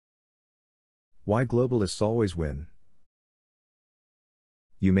Why globalists always win.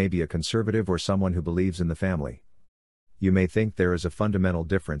 You may be a conservative or someone who believes in the family. You may think there is a fundamental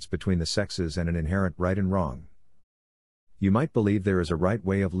difference between the sexes and an inherent right and wrong. You might believe there is a right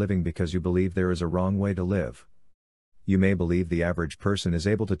way of living because you believe there is a wrong way to live. You may believe the average person is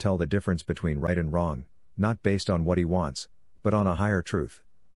able to tell the difference between right and wrong, not based on what he wants, but on a higher truth.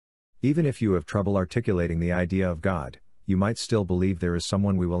 Even if you have trouble articulating the idea of God, you might still believe there is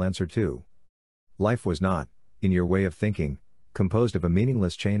someone we will answer to. Life was not, in your way of thinking, composed of a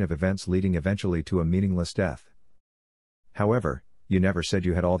meaningless chain of events leading eventually to a meaningless death. However, you never said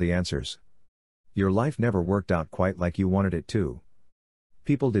you had all the answers. Your life never worked out quite like you wanted it to.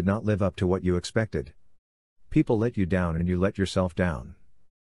 People did not live up to what you expected. People let you down and you let yourself down.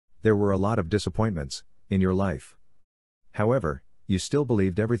 There were a lot of disappointments in your life. However, you still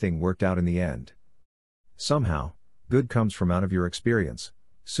believed everything worked out in the end. Somehow, good comes from out of your experience,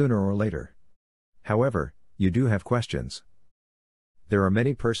 sooner or later. However, you do have questions. There are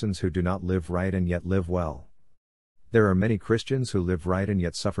many persons who do not live right and yet live well. There are many Christians who live right and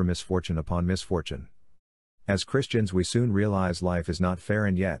yet suffer misfortune upon misfortune. As Christians, we soon realize life is not fair,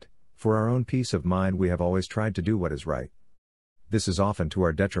 and yet, for our own peace of mind, we have always tried to do what is right. This is often to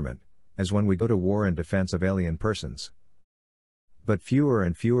our detriment, as when we go to war in defense of alien persons. But fewer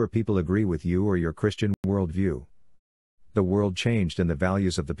and fewer people agree with you or your Christian worldview. The world changed and the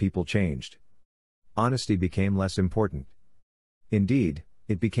values of the people changed. Honesty became less important. Indeed,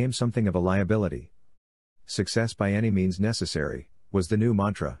 it became something of a liability. Success by any means necessary was the new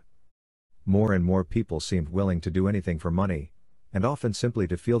mantra. More and more people seemed willing to do anything for money, and often simply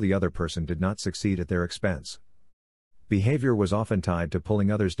to feel the other person did not succeed at their expense. Behavior was often tied to pulling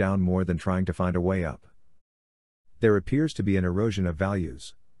others down more than trying to find a way up. There appears to be an erosion of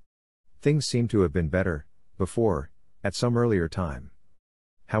values. Things seem to have been better before, at some earlier time.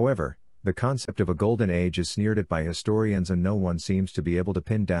 However, the concept of a golden age is sneered at by historians, and no one seems to be able to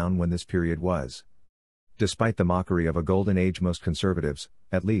pin down when this period was. Despite the mockery of a golden age, most conservatives,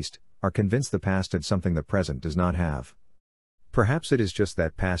 at least, are convinced the past had something the present does not have. Perhaps it is just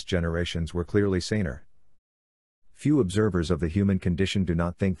that past generations were clearly saner. Few observers of the human condition do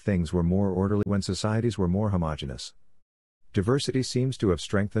not think things were more orderly when societies were more homogeneous. Diversity seems to have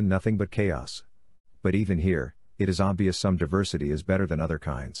strengthened nothing but chaos. But even here, it is obvious some diversity is better than other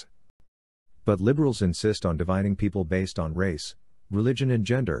kinds. But liberals insist on dividing people based on race, religion and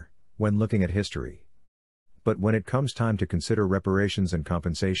gender, when looking at history. But when it comes time to consider reparations and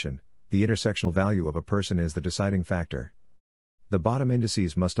compensation, the intersectional value of a person is the deciding factor. The bottom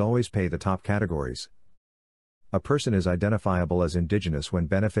indices must always pay the top categories. A person is identifiable as indigenous when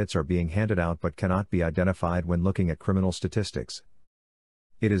benefits are being handed out but cannot be identified when looking at criminal statistics.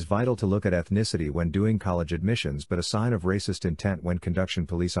 It is vital to look at ethnicity when doing college admissions, but a sign of racist intent when conducting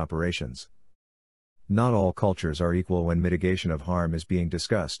police operations. Not all cultures are equal when mitigation of harm is being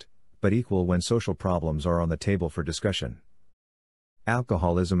discussed, but equal when social problems are on the table for discussion.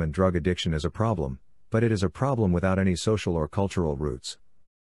 Alcoholism and drug addiction is a problem, but it is a problem without any social or cultural roots.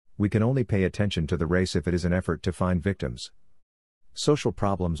 We can only pay attention to the race if it is an effort to find victims. Social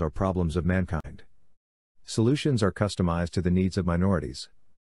problems are problems of mankind. Solutions are customized to the needs of minorities.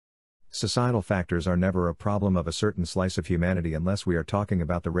 Societal factors are never a problem of a certain slice of humanity unless we are talking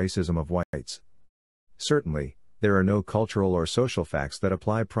about the racism of whites. Certainly, there are no cultural or social facts that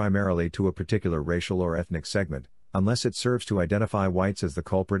apply primarily to a particular racial or ethnic segment, unless it serves to identify whites as the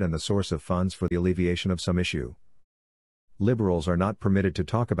culprit and the source of funds for the alleviation of some issue. Liberals are not permitted to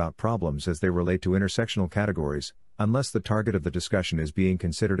talk about problems as they relate to intersectional categories, unless the target of the discussion is being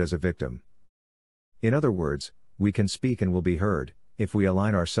considered as a victim. In other words, we can speak and will be heard, if we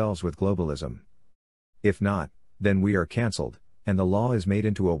align ourselves with globalism. If not, then we are cancelled, and the law is made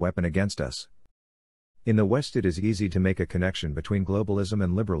into a weapon against us. In the West, it is easy to make a connection between globalism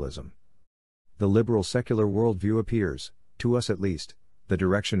and liberalism. The liberal secular worldview appears, to us at least, the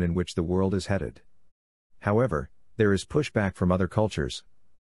direction in which the world is headed. However, there is pushback from other cultures.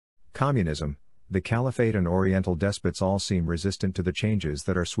 Communism, the Caliphate and Oriental despots all seem resistant to the changes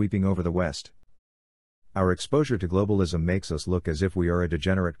that are sweeping over the West. Our exposure to globalism makes us look as if we are a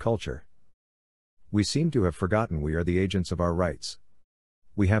degenerate culture. We seem to have forgotten we are the agents of our rights.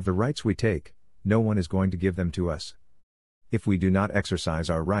 We have the rights we take, no one is going to give them to us. If we do not exercise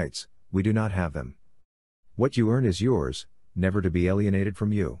our rights, we do not have them. What you earn is yours, never to be alienated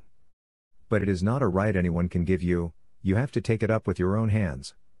from you. But it is not a right anyone can give you, you have to take it up with your own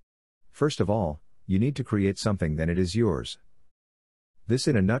hands. First of all, you need to create something, then it is yours. This,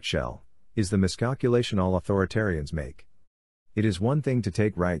 in a nutshell, is the miscalculation all authoritarians make. It is one thing to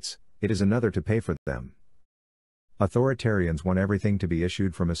take rights, it is another to pay for them. Authoritarians want everything to be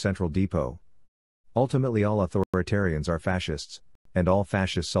issued from a central depot. Ultimately, all authoritarians are fascists, and all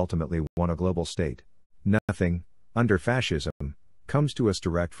fascists ultimately want a global state. Nothing, under fascism, comes to us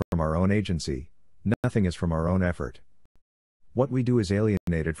direct from our own agency, nothing is from our own effort. What we do is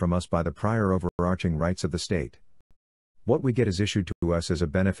alienated from us by the prior overarching rights of the state. What we get is issued to us as a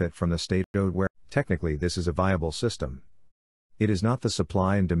benefit from the state owed where, technically, this is a viable system. It is not the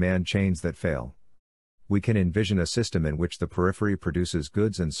supply and demand chains that fail. We can envision a system in which the periphery produces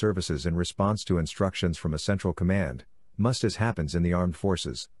goods and services in response to instructions from a central command, much as happens in the armed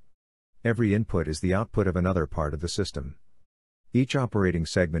forces. Every input is the output of another part of the system. Each operating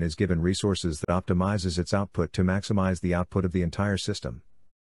segment is given resources that optimizes its output to maximize the output of the entire system.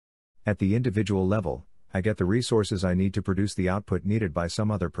 At the individual level, I get the resources I need to produce the output needed by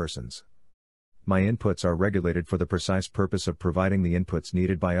some other persons. My inputs are regulated for the precise purpose of providing the inputs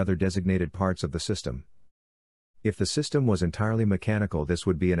needed by other designated parts of the system. If the system was entirely mechanical, this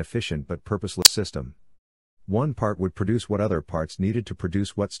would be an efficient but purposeless system. One part would produce what other parts needed to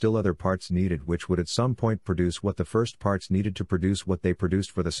produce what still other parts needed, which would at some point produce what the first parts needed to produce what they produced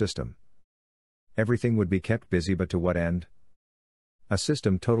for the system. Everything would be kept busy, but to what end? A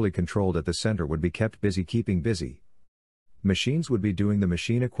system totally controlled at the center would be kept busy keeping busy. Machines would be doing the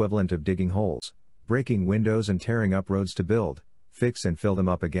machine equivalent of digging holes, breaking windows and tearing up roads to build, fix and fill them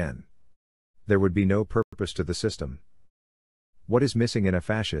up again. There would be no purpose to the system. What is missing in a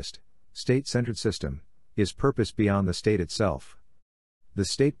fascist, state-centered system, is purpose beyond the state itself. The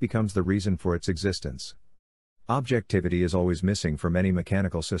state becomes the reason for its existence. Objectivity is always missing from any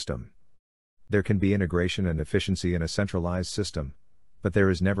mechanical system. There can be integration and efficiency in a centralized system, but there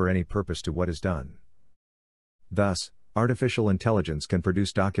is never any purpose to what is done. Thus, artificial intelligence can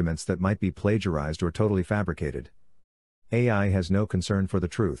produce documents that might be plagiarized or totally fabricated. AI has no concern for the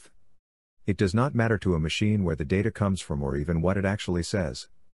truth. It does not matter to a machine where the data comes from or even what it actually says.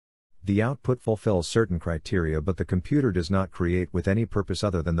 The output fulfills certain criteria, but the computer does not create with any purpose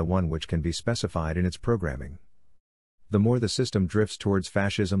other than the one which can be specified in its programming. The more the system drifts towards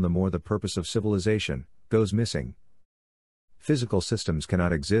fascism, the more the purpose of civilization goes missing. Physical systems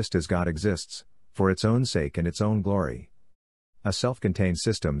cannot exist as God exists, for its own sake and its own glory. A self-contained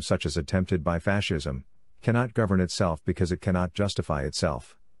system such as attempted by fascism cannot govern itself because it cannot justify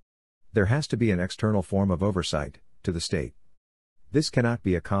itself. There has to be an external form of oversight to the state. This cannot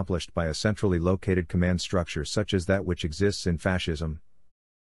be accomplished by a centrally located command structure such as that which exists in fascism.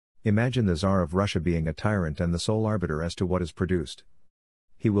 Imagine the Tsar of Russia being a tyrant and the sole arbiter as to what is produced.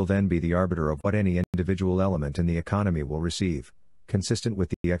 He will then be the arbiter of what any individual element in the economy will receive, consistent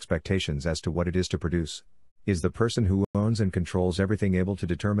with the expectations as to what it is to produce. Is the person who owns and controls everything able to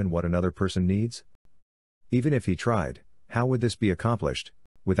determine what another person needs? Even if he tried, how would this be accomplished,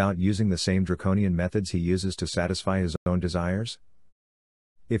 without using the same draconian methods he uses to satisfy his own desires?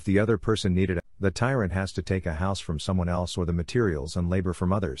 If the other person needed it, the tyrant has to take a house from someone else or the materials and labor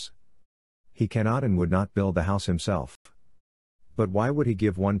from others. He cannot and would not build the house himself. But why would he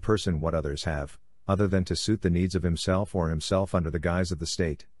give one person what others have, other than to suit the needs of himself or himself under the guise of the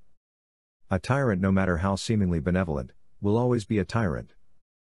state? A tyrant, no matter how seemingly benevolent, will always be a tyrant.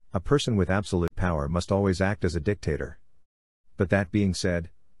 A person with absolute power must always act as a dictator. But that being said,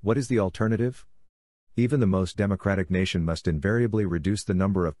 what is the alternative? Even the most democratic nation must invariably reduce the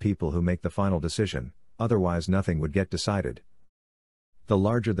number of people who make the final decision, otherwise nothing would get decided. The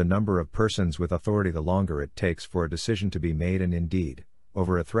larger the number of persons with authority, the longer it takes for a decision to be made, and indeed,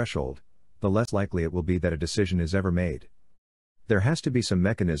 over a threshold, the less likely it will be that a decision is ever made. There has to be some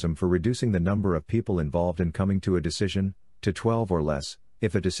mechanism for reducing the number of people involved in coming to a decision, to 12 or less,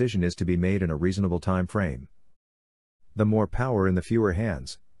 if a decision is to be made in a reasonable time frame. The more power in the fewer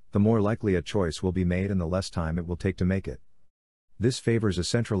hands, the more likely a choice will be made and the less time it will take to make it. This favors a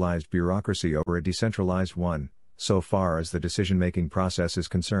centralized bureaucracy over a decentralized one, so far as the decision-making process is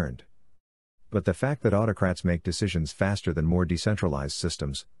concerned. But the fact that autocrats make decisions faster than more decentralized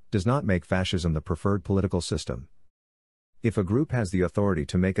systems, does not make fascism the preferred political system. If a group has the authority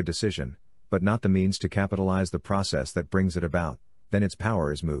to make a decision, but not the means to capitalize the process that brings it about, then its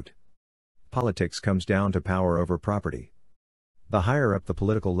power is moot. Politics comes down to power over property. The higher up the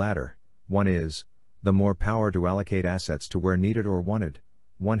political ladder one is, the more power to allocate assets to where needed or wanted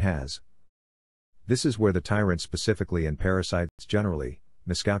one has. This is where the tyrants specifically and parasites generally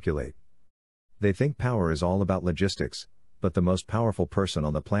miscalculate. They think power is all about logistics, but the most powerful person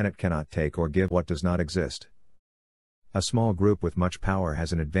on the planet cannot take or give what does not exist. A small group with much power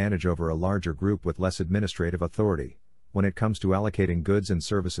has an advantage over a larger group with less administrative authority, when it comes to allocating goods and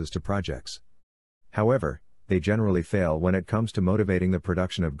services to projects. However, they generally fail when it comes to motivating the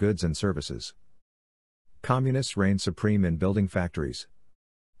production of goods and services. Communists reign supreme in building factories.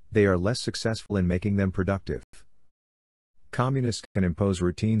 They are less successful in making them productive. Communists can impose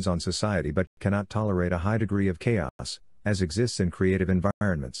routines on society but cannot tolerate a high degree of chaos, as exists in creative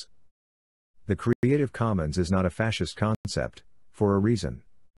environments. The Creative Commons is not a fascist concept, for a reason.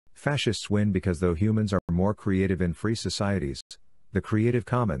 Fascists win because though humans are more creative in free societies, the Creative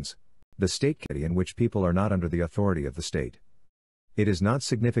Commons, the state in which people are not under the authority of the state. It is not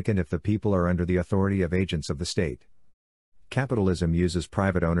significant if the people are under the authority of agents of the state. Capitalism uses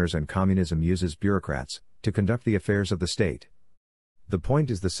private owners and communism uses bureaucrats to conduct the affairs of the state. The point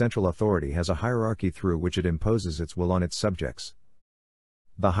is the central authority has a hierarchy through which it imposes its will on its subjects.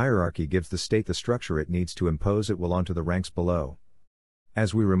 The hierarchy gives the state the structure it needs to impose its will onto the ranks below.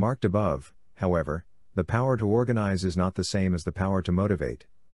 As we remarked above, however, the power to organize is not the same as the power to motivate.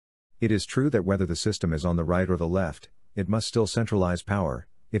 It is true that whether the system is on the right or the left, it must still centralize power,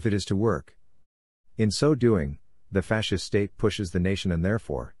 if it is to work. In so doing, the fascist state pushes the nation and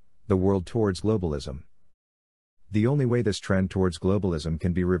therefore, the world towards globalism. The only way this trend towards globalism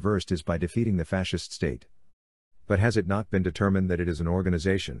can be reversed is by defeating the fascist state. But has it not been determined that it is an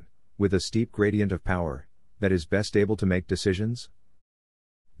organization, with a steep gradient of power, that is best able to make decisions?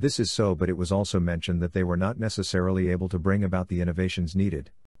 This is so, but it was also mentioned that they were not necessarily able to bring about the innovations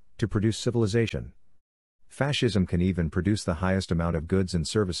needed to produce civilization. Fascism can even produce the highest amount of goods and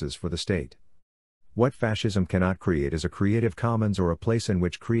services for the state. What fascism cannot create is a creative commons or a place in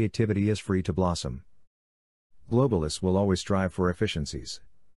which creativity is free to blossom. Globalists will always strive for efficiencies.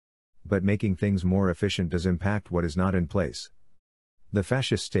 But making things more efficient does impact what is not in place. The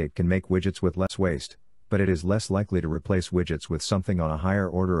fascist state can make widgets with less waste, but it is less likely to replace widgets with something on a higher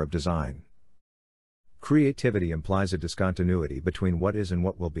order of design. Creativity implies a discontinuity between what is and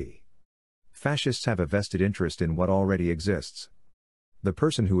what will be. Fascists have a vested interest in what already exists. The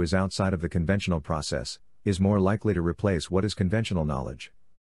person who is outside of the conventional process is more likely to replace what is conventional knowledge.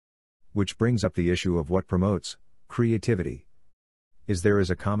 Which brings up the issue of what promotes creativity. Is there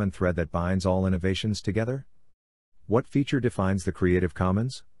a common thread that binds all innovations together? What feature defines the Creative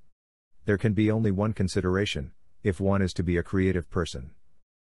Commons? There can be only one consideration, if one is to be a creative person.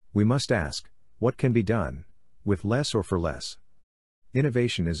 We must ask, what can be done, with less or for less?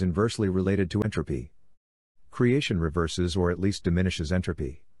 Innovation is inversely related to entropy. Creation reverses or at least diminishes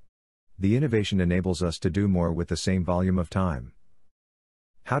entropy. The innovation enables us to do more with the same volume of time.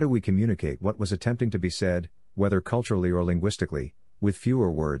 How do we communicate what was attempting to be said, whether culturally or linguistically, with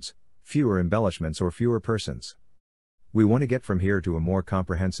fewer words, fewer embellishments or fewer persons? We want to get from here to a more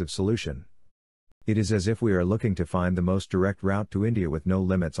comprehensive solution. It is as if we are looking to find the most direct route to India with no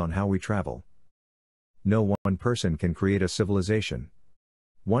limits on how we travel. No one person can create a civilization.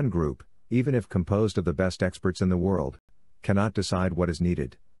 One group, even if composed of the best experts in the world, cannot decide what is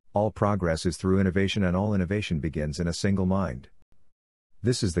needed. All progress is through innovation and all innovation begins in a single mind.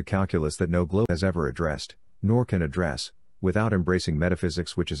 This is the calculus that no globalist has ever addressed, nor can address, without embracing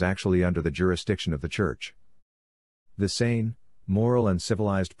metaphysics, which is actually under the jurisdiction of the Church. The sane, moral and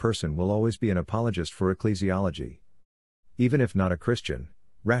civilized person will always be an apologist for ecclesiology. Even if not a Christian,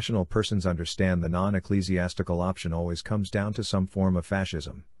 rational persons understand the non-ecclesiastical option always comes down to some form of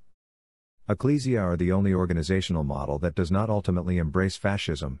fascism. Ecclesia are the only organizational model that does not ultimately embrace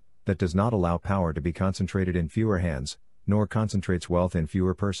fascism, that does not allow power to be concentrated in fewer hands, nor concentrates wealth in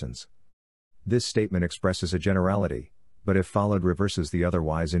fewer persons. This statement expresses a generality, but if followed reverses the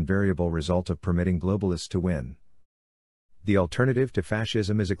otherwise invariable result of permitting globalists to win. The alternative to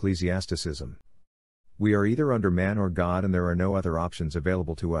fascism is ecclesiasticism. We are either under man or God, and there are no other options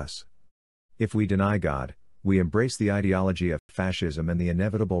available to us. If we deny God, we embrace the ideology of fascism and the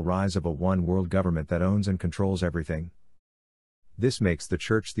inevitable rise of a one-world government that owns and controls everything. This makes the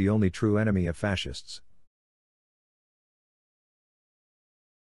Church the only true enemy of fascists.